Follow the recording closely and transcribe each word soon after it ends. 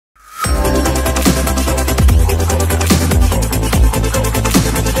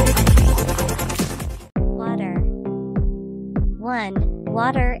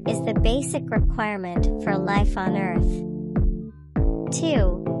water is the basic requirement for life on Earth.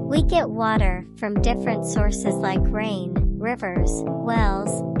 2. We get water from different sources like rain, rivers, wells,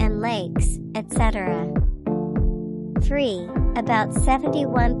 and lakes, etc. 3. About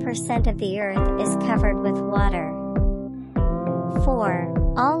 71% of the Earth is covered with water.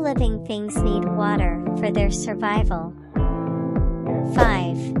 4. All living things need water for their survival.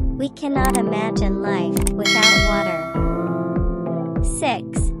 5. We cannot imagine life without water.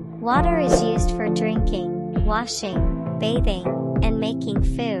 6. Water is used for drinking, washing, bathing, and making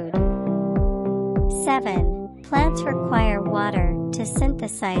food. 7. Plants require water to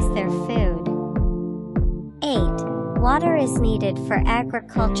synthesize their food. 8. Water is needed for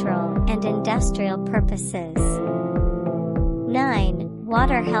agricultural and industrial purposes. 9.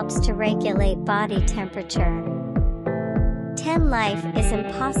 Water helps to regulate body temperature. 10. Life is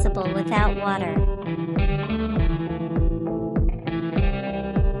impossible without water.